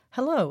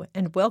Hello,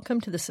 and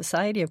welcome to the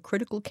Society of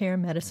Critical Care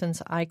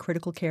Medicine's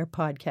iCritical Care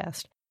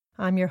podcast.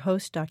 I'm your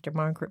host, Dr.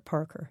 Margaret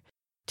Parker.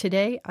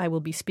 Today, I will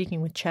be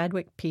speaking with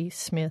Chadwick P.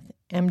 Smith,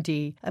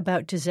 MD,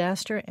 about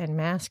disaster and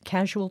mass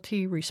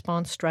casualty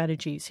response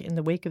strategies in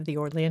the wake of the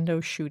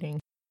Orlando shooting.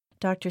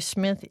 Dr.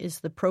 Smith is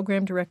the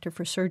Program Director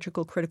for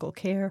Surgical Critical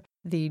Care,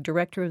 the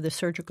Director of the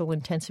Surgical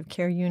Intensive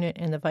Care Unit,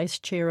 and the Vice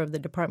Chair of the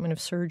Department of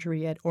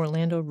Surgery at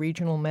Orlando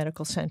Regional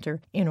Medical Center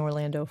in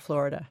Orlando,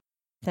 Florida.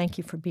 Thank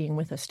you for being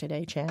with us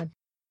today, Chad.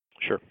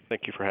 Sure.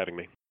 Thank you for having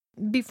me.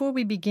 Before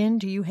we begin,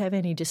 do you have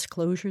any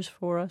disclosures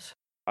for us?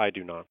 I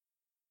do not.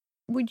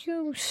 Would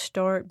you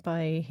start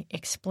by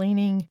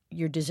explaining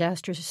your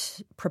disaster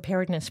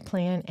preparedness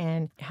plan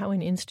and how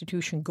an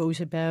institution goes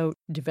about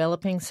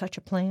developing such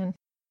a plan?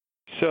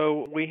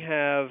 So we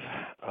have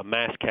a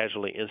mass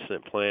casualty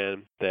incident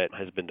plan that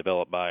has been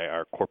developed by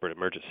our corporate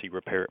emergency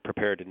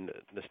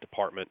preparedness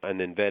department and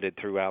then vetted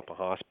throughout the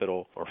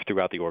hospital, or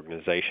throughout the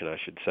organization, I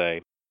should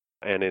say.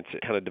 And it's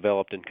kind of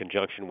developed in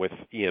conjunction with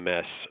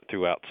EMS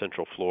throughout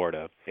Central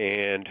Florida.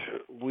 And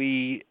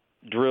we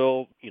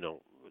drill,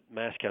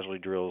 mass casualty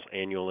drills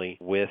annually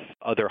with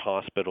other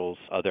hospitals,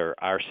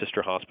 our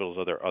sister hospitals,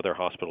 other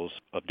hospitals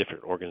of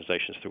different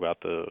organizations throughout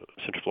the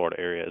Central Florida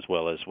area, as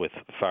well as with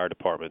fire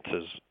departments,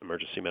 as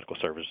emergency medical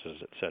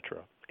services,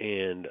 etc.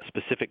 And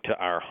specific to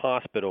our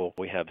hospital,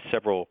 we have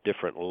several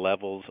different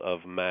levels of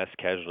mass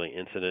casualty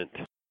incident,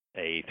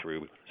 A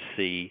through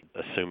C,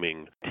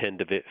 assuming 10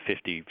 to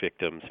 50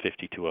 victims,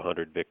 50 to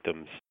 100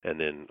 victims, and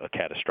then a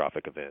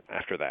catastrophic event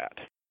after that.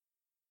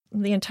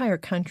 The entire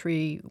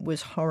country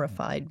was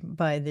horrified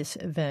by this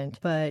event,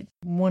 but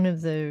one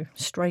of the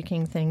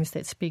striking things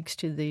that speaks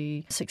to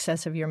the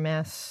success of your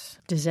mass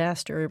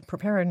disaster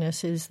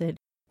preparedness is that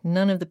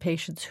none of the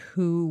patients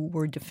who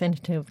were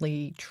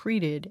definitively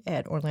treated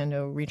at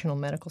Orlando Regional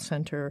Medical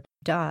Center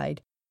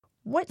died.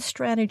 What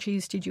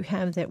strategies did you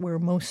have that were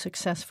most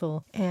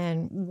successful,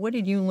 and what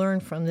did you learn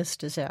from this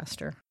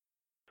disaster?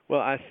 Well,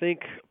 I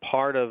think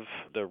part of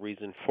the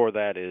reason for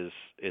that is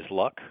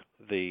luck.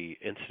 The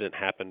incident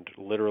happened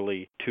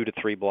literally 2 to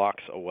 3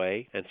 blocks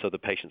away, and so the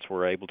patients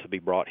were able to be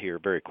brought here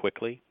very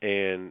quickly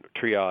and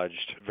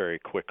triaged very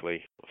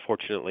quickly.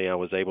 Fortunately, I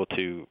was able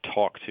to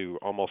talk to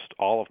almost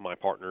all of my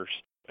partners.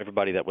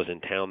 Everybody that was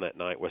in town that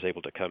night was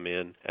able to come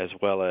in, as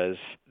well as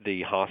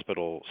the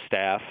hospital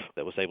staff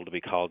that was able to be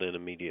called in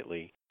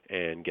immediately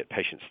and get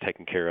patients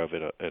taken care of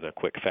in a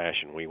quick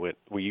fashion.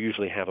 We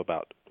usually have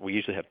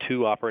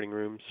 2 operating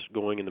rooms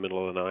going in the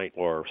middle of the night,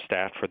 or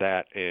staffed for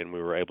that, and we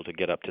were able to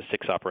get up to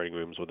 6 operating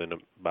rooms within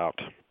about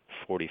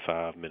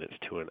 45 minutes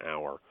to an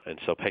hour. And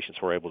so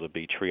patients were able to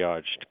be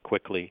triaged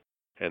quickly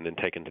and then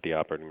taken to the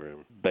operating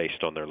room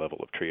based on their level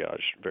of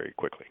triage very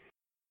quickly.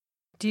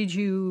 Did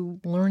you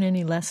learn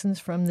any lessons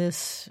from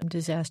this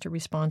disaster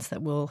response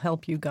that will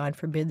help you, God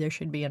forbid, there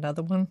should be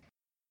another one?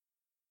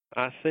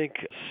 I think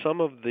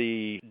some of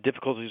the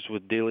difficulties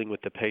with dealing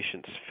with the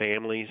patients'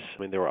 families,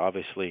 there were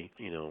obviously,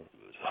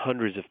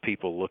 hundreds of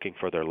people looking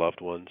for their loved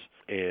ones,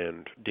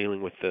 and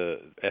dealing with the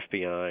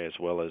FBI as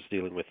well as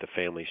dealing with the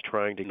families,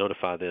 trying to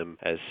notify them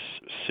as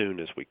soon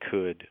as we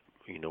could.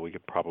 We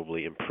could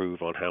probably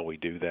improve on how we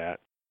do that.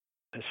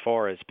 As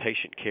far as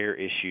patient care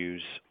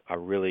issues, I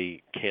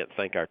really can't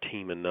thank our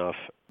team enough,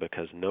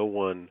 because no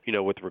one,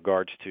 with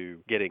regards to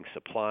getting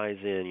supplies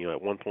in,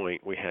 at one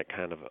point we had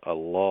kind of a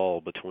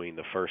lull between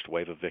the first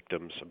wave of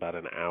victims, about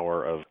an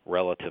hour of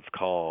relative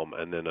calm,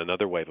 and then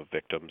another wave of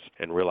victims,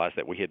 and realized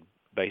that we had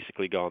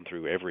basically gone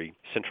through every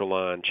central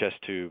line, chest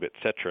tube,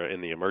 etc.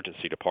 in the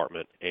emergency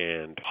department,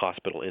 and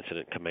hospital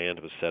incident command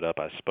was set up.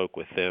 I spoke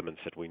with them and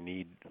said we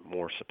need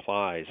more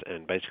supplies,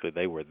 and basically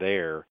they were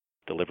there,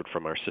 delivered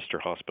from our sister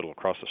hospital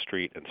across the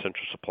street, and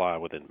Central Supply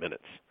within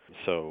minutes.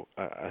 So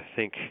I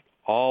think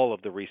all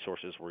of the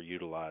resources were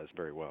utilized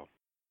very well.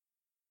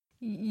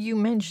 You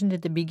mentioned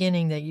at the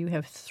beginning that you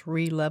have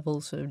 3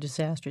 levels of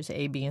disasters,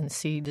 A, B, and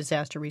C,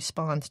 disaster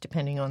response,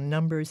 depending on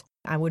numbers.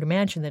 I would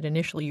imagine that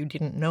initially you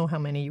didn't know how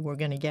many you were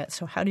going to get.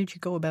 So how did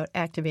you go about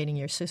activating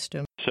your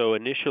system? So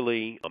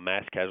initially, a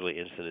mass casualty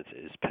incident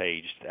is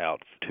paged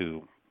out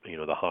to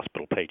the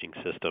hospital paging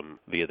system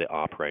via the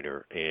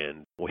operator,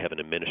 and we have an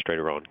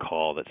administrator on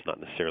call that's not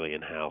necessarily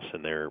in-house,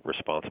 and they're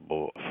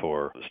responsible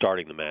for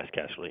starting the mass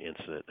casualty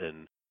incident.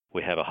 And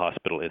we have a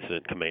hospital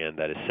incident command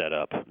that is set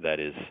up that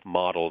is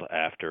modeled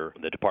after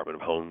the Department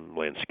of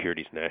Homeland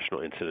Security's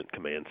National Incident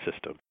Command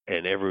System.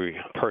 And every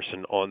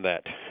person on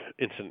that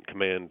incident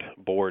command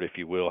board, if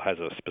you will, has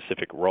a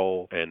specific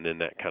role, and then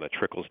that kind of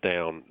trickles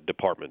down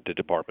department to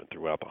department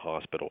throughout the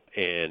hospital.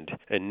 And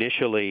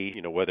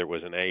initially, whether it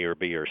was an A or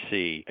B or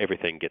C,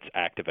 everything gets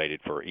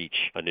activated for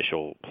each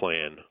initial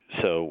plan.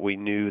 So we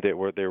knew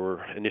that there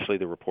were initially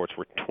the reports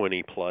were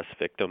 20-plus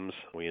victims.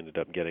 We ended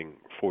up getting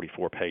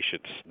 44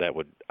 patients that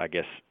would, I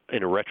guess,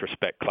 in a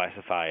retrospect,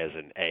 classify as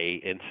an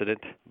A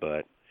incident,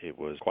 but it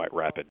was quite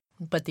rapid.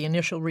 But the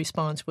initial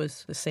response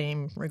was the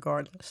same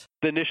regardless.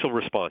 The initial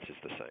response is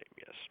the same,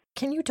 yes.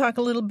 Can you talk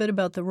a little bit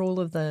about the role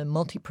of the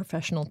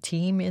multi-professional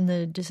team in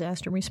the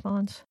disaster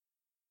response?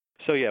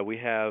 So yeah, we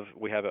have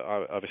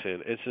obviously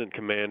an incident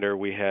commander,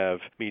 we have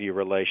media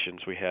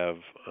relations, we have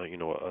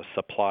a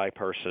supply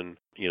person,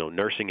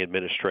 nursing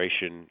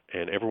administration,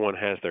 and everyone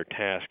has their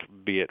task,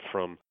 be it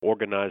from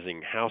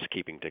organizing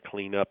housekeeping to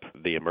clean up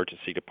the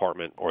emergency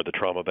department or the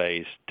trauma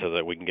bays so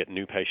that we can get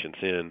new patients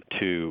in,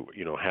 to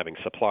having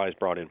supplies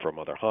brought in from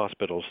other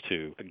hospitals,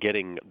 to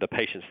getting the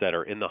patients that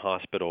are in the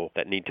hospital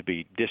that need to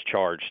be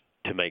discharged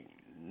to make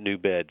new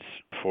beds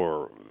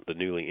for the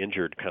newly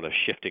injured, kind of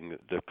shifting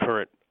the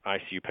current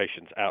ICU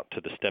patients out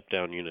to the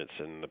step-down units,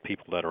 and the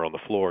people that are on the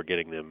floor,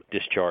 getting them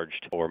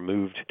discharged or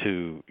moved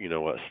to,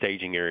 a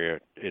staging area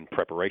in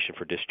preparation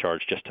for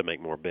discharge just to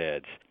make more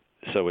beds.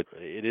 So it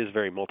is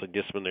very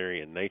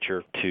multidisciplinary in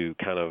nature to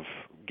kind of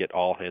get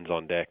all hands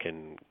on deck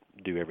and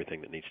do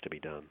everything that needs to be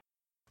done.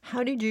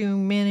 How did you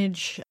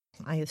manage,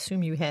 I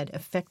assume you had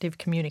effective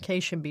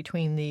communication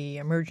between the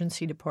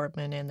emergency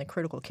department and the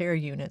critical care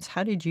units.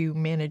 How did you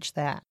manage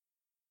that?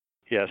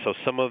 Yeah, so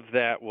some of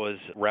that was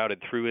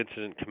routed through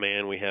Incident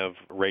Command. We have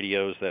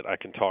radios that I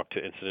can talk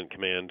to Incident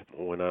Command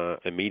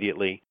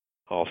immediately,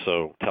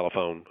 also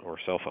telephone or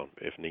cell phone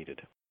if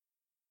needed.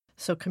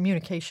 So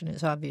communication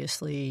is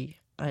obviously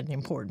an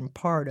important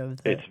part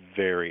of the... It's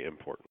very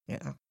important.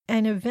 Yeah.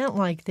 An event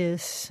like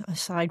this,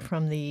 aside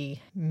from the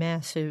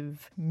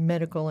massive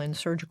medical and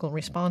surgical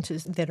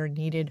responses that are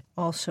needed,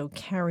 also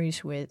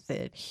carries with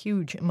it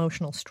huge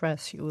emotional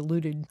stress. You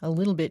alluded a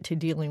little bit to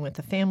dealing with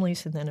the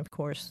families, and then, of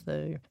course,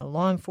 the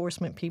law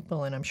enforcement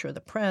people, and I'm sure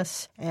the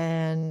press,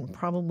 and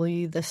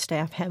probably the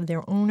staff have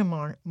their own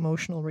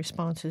emotional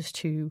responses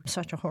to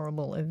such a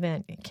horrible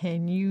event.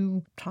 Can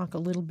you talk a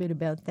little bit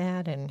about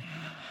that, and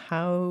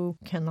how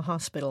can the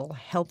hospital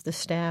help the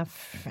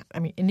staff? I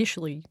mean,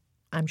 initially,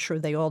 I'm sure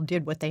they all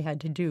did what they had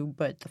to do,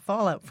 but the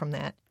fallout from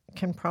that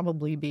can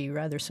probably be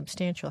rather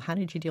substantial. How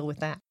did you deal with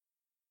that?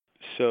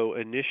 So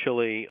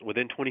initially,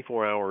 within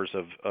 24 hours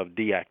of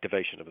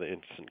deactivation of the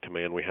Incident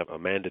Command, we have a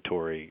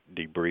mandatory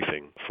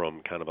debriefing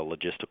from kind of a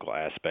logistical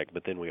aspect,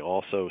 but then we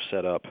also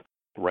set up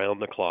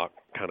round-the-clock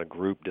kind of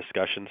group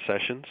discussion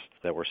sessions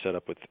that were set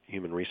up with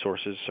Human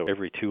Resources. So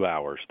every 2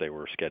 hours they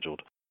were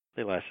scheduled.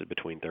 They lasted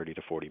between 30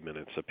 to 40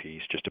 minutes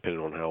apiece, just depending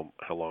on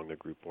how long the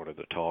group wanted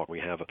to talk. We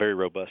have a very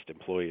robust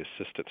employee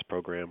assistance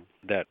program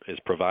that is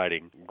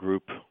providing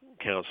group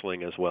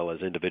counseling as well as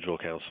individual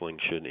counseling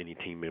should any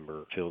team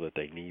member feel that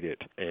they need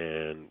it.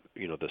 And,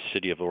 the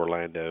city of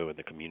Orlando and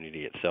the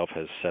community itself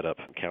has set up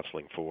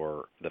counseling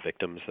for the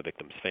victims'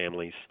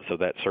 families. So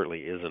that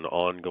certainly is an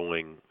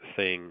ongoing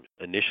thing.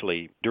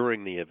 Initially,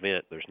 during the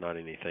event, there's not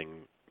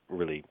anything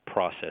really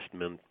processed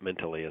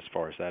mentally as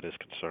far as that is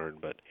concerned,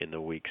 but in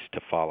the weeks to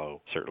follow,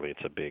 certainly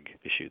it's a big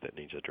issue that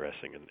needs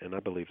addressing, and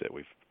I believe that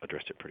we've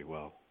addressed it pretty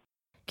well.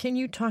 Can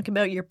you talk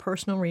about your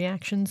personal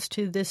reactions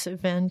to this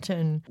event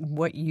and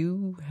what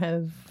you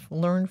have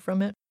learned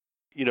from it?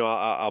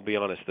 I'll be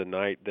honest, the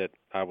night that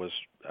I was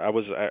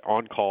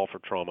on call for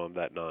trauma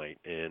that night,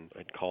 and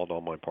I'd called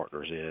all my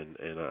partners in,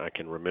 and I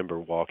can remember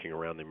walking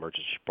around the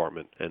emergency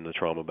department and the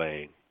trauma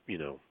bay,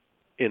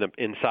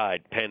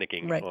 inside,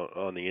 panicking right.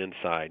 on the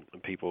inside.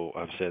 People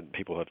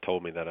have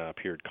told me that I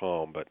appeared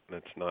calm, but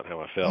that's not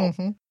how I felt.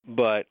 Mm-hmm.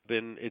 But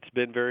then it's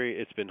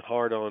been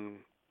hard on,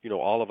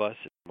 all of us.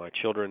 My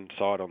children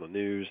saw it on the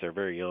news. They're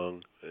very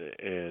young,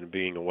 and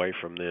being away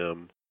from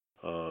them,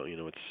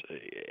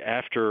 it's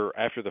after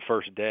the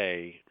first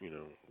day,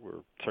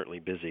 we're certainly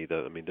busy.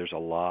 There's a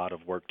lot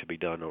of work to be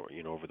done,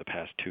 over the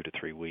past 2 to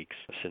 3 weeks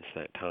since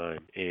that time.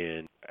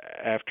 And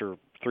after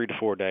 3 to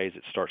 4 days,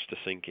 it starts to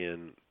sink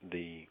in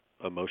the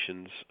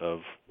emotions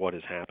of what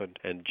has happened,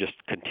 and just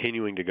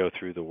continuing to go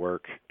through the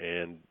work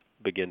and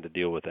begin to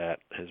deal with that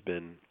has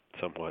been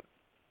somewhat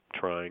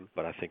trying.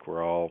 But I think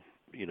we're all,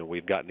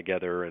 we've gotten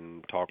together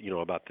and talked,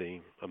 about the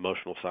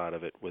emotional side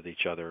of it with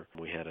each other.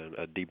 We had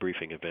a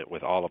debriefing event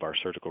with all of our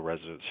surgical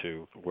residents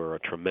who were a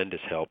tremendous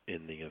help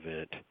in the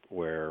event,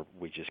 where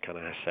we just kind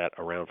of sat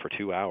around for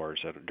 2 hours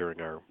during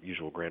our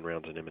usual grand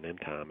rounds and M&M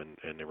time,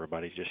 and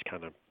everybody just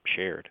kind of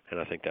shared. And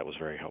I think that was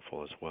very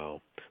helpful as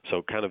well.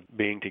 So kind of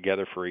being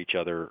together for each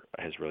other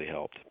has really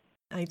helped.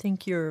 I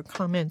think your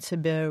comments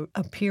about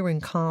appearing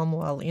calm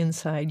while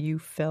inside you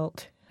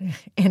felt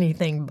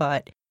anything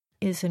but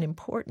is an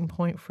important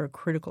point for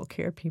critical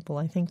care people.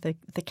 I think that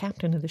the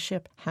captain of the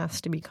ship has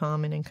to be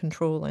calm and in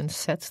control and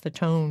sets the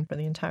tone for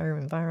the entire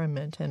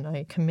environment. And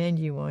I commend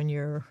you on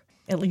your,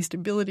 at least,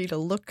 ability to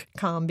look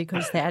calm,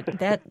 because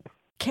that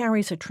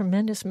carries a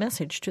tremendous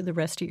message to the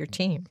rest of your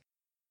team.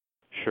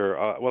 Sure.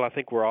 Well, I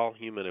think we're all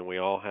human and we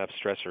all have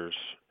stressors.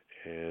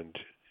 And,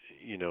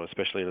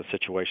 especially in a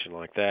situation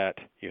like that,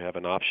 you have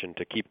an option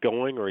to keep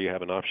going, or you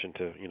have an option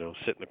to,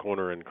 sit in the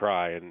corner and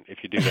cry. And if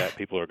you do that,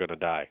 people are going to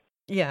die.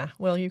 Yeah,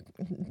 well,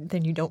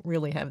 then you don't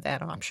really have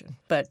that option.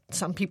 But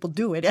some people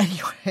do it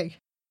anyway.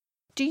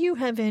 Do you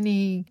have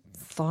any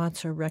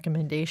thoughts or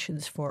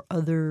recommendations for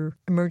other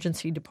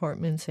emergency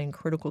departments and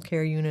critical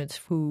care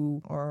units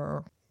who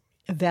are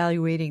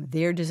evaluating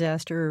their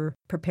disaster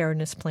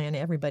preparedness plan?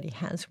 Everybody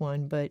has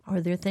one, but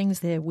are there things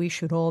that we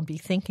should all be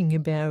thinking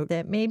about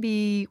that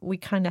maybe we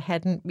kind of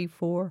hadn't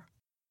before?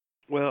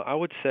 Well, I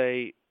would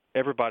say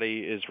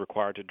everybody is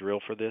required to drill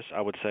for this.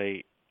 I would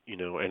say,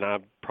 and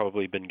I've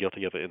probably been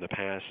guilty of it in the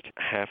past,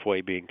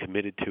 halfway being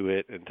committed to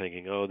it and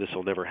thinking, oh, this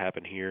will never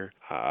happen here.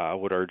 I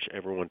would urge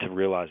everyone to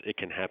realize it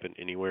can happen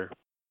anywhere.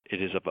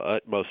 It is of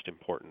utmost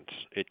importance.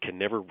 It can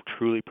never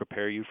truly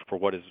prepare you for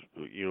what is,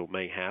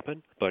 may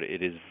happen, but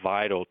it is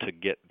vital to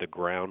get the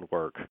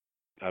groundwork.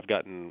 I've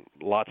gotten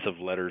lots of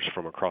letters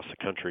from across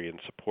the country in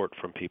support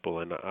from people,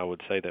 and I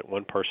would say that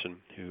one person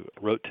who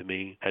wrote to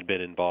me had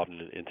been involved in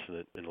an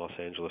incident in Los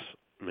Angeles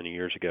many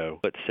years ago,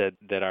 but said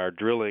that our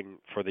drilling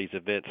for these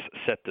events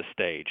set the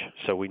stage.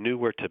 So we knew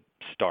where to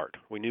start.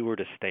 We knew where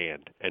to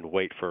stand and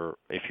wait for,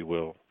 if you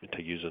will,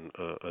 to use an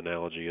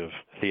analogy of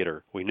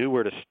theater. We knew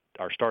where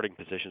our starting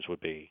positions would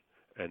be,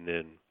 and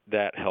then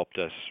that helped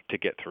us to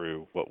get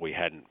through what we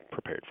hadn't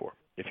prepared for,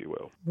 if you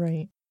will.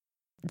 Right.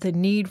 The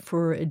need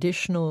for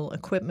additional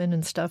equipment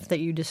and stuff that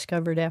you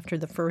discovered after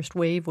the first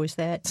wave, was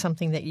that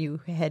something that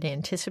you had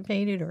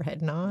anticipated or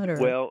had not? Or?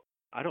 Well,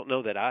 I don't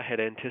know that I had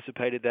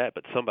anticipated that,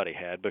 but somebody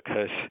had,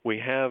 because we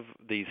have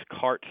these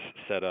carts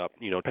set up.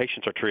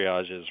 Patients are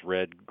triaged as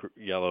red,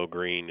 yellow,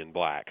 green, and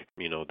black.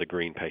 The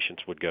green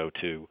patients would go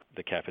to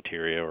the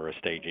cafeteria or a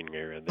staging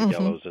area, and the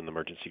yellows in the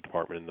emergency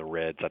department, and the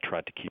reds I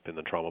tried to keep in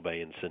the trauma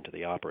bay and send to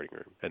the operating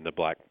room. And the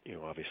black,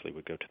 obviously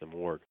would go to the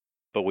morgue.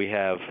 But we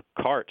have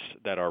carts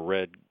that are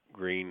red,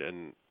 green,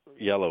 and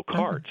yellow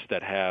carts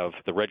that have,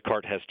 the red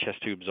cart has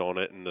chest tubes on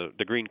it, and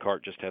the green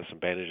cart just has some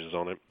bandages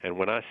on it. And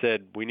when I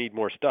said we need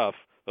more stuff,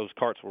 those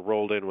carts were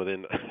rolled in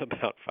within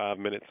about 5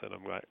 minutes, and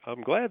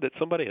I'm glad that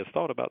somebody has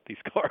thought about these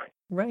carts.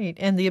 Right,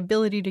 and the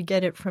ability to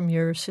get it from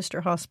your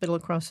sister hospital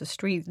across the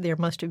street, there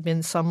must have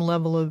been some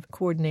level of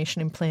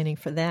coordination and planning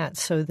for that,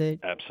 so that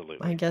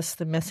absolutely. I guess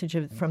the message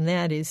from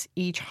that is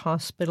each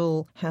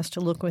hospital has to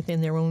look within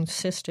their own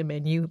system,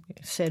 and you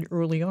said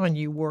early on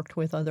you worked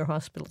with other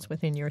hospitals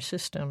within your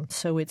system,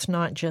 so it's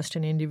not just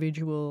an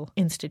individual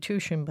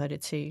institution, but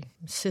it's a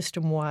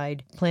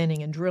system-wide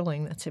planning and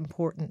drilling that's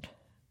important.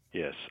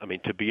 Yes.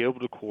 To be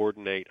able to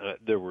coordinate,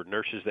 there were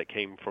nurses that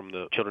came from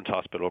the Children's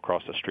Hospital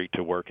across the street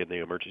to work in the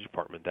emergency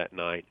department that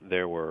night.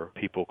 There were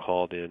people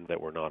called in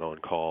that were not on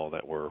call,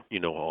 that were,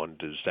 on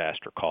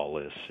disaster call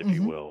lists, if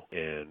you will,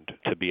 and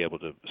to be able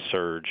to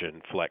surge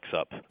and flex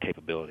up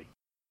capability.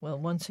 Well,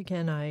 once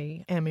again,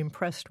 I am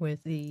impressed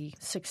with the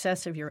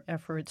success of your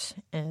efforts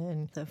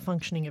and the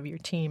functioning of your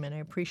team, and I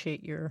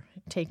appreciate your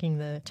taking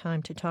the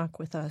time to talk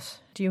with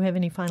us. Do you have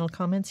any final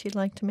comments you'd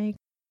like to make?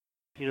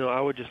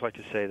 I would just like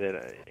to say that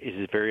it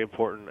is very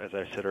important, as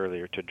I said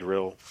earlier, to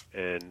drill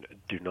and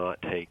do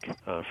not take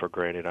for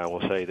granted. I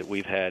will say that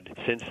we've had,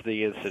 since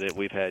the incident,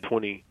 we've had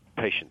 20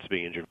 patients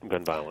being injured from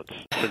gun violence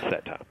since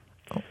that time.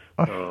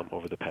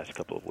 Over the past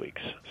couple of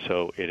weeks.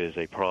 So it is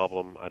a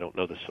problem. I don't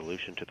know the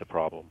solution to the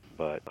problem,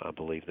 but I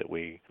believe that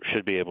we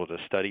should be able to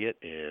study it,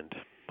 and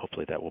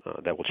hopefully that will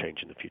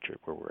change in the future,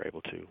 where we're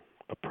able to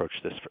approach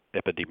this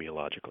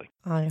epidemiologically.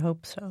 I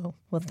hope so.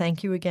 Well,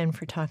 thank you again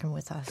for talking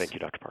with us. Thank you,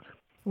 Dr. Parker.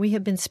 We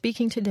have been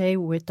speaking today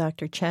with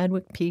Dr.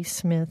 Chadwick P.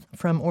 Smith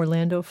from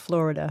Orlando,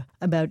 Florida,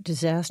 about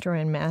disaster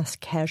and mass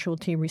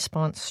casualty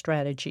response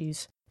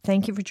strategies.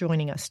 Thank you for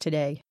joining us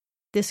today.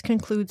 This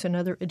concludes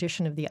another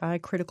edition of the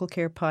iCritical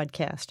Care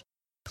podcast.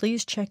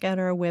 Please check out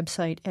our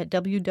website at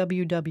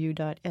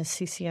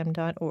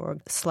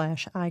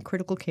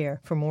www.sccm.org/iCriticalCare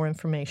for more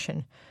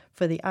information.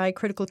 For the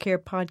iCritical Care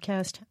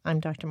podcast, I'm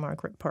Dr.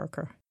 Margaret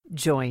Parker.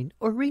 Join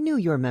or renew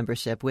your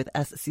membership with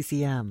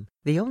SCCM,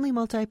 the only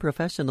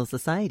multi-professional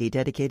society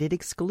dedicated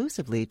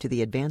exclusively to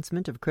the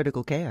advancement of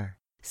critical care.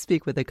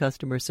 Speak with a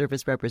customer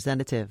service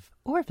representative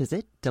or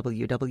visit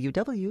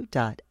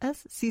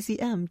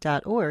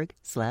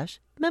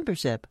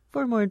www.sccm.org/membership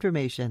for more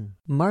information.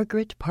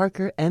 Margaret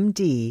Parker,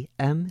 MD,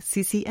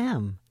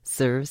 MCCM,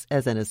 serves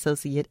as an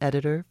associate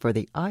editor for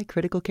the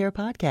iCritical Care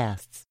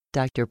podcasts.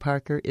 Dr.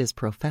 Parker is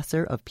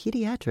professor of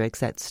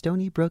pediatrics at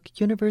Stony Brook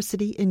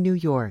University in New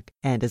York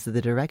and is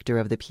the director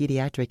of the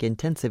Pediatric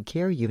Intensive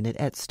Care Unit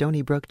at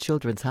Stony Brook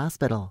Children's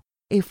Hospital.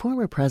 A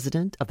former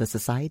president of the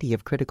Society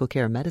of Critical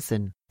Care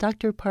Medicine,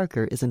 Dr.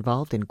 Parker is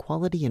involved in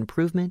quality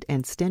improvement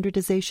and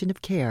standardization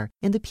of care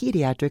in the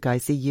pediatric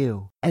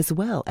ICU, as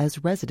well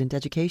as resident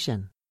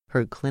education.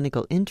 Her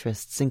clinical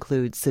interests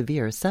include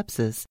severe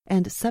sepsis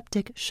and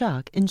septic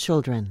shock in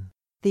children.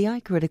 The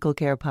iCritical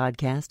Care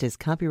podcast is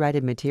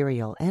copyrighted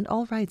material and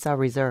all rights are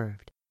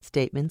reserved.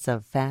 Statements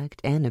of fact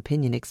and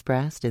opinion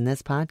expressed in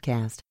this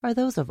podcast are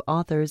those of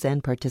authors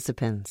and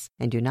participants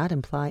and do not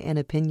imply an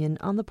opinion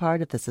on the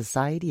part of the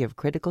Society of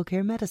Critical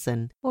Care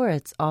Medicine or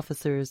its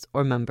officers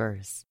or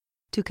members.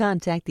 To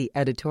contact the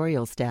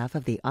editorial staff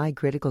of the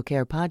iCritical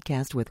Care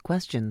podcast with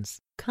questions,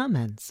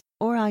 comments,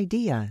 or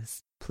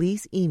ideas,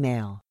 please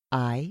email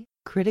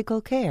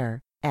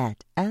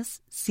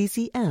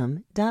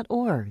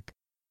iCriticalCare@sccm.org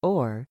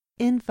or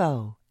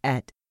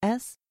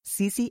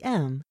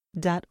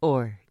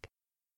info@sccm.org.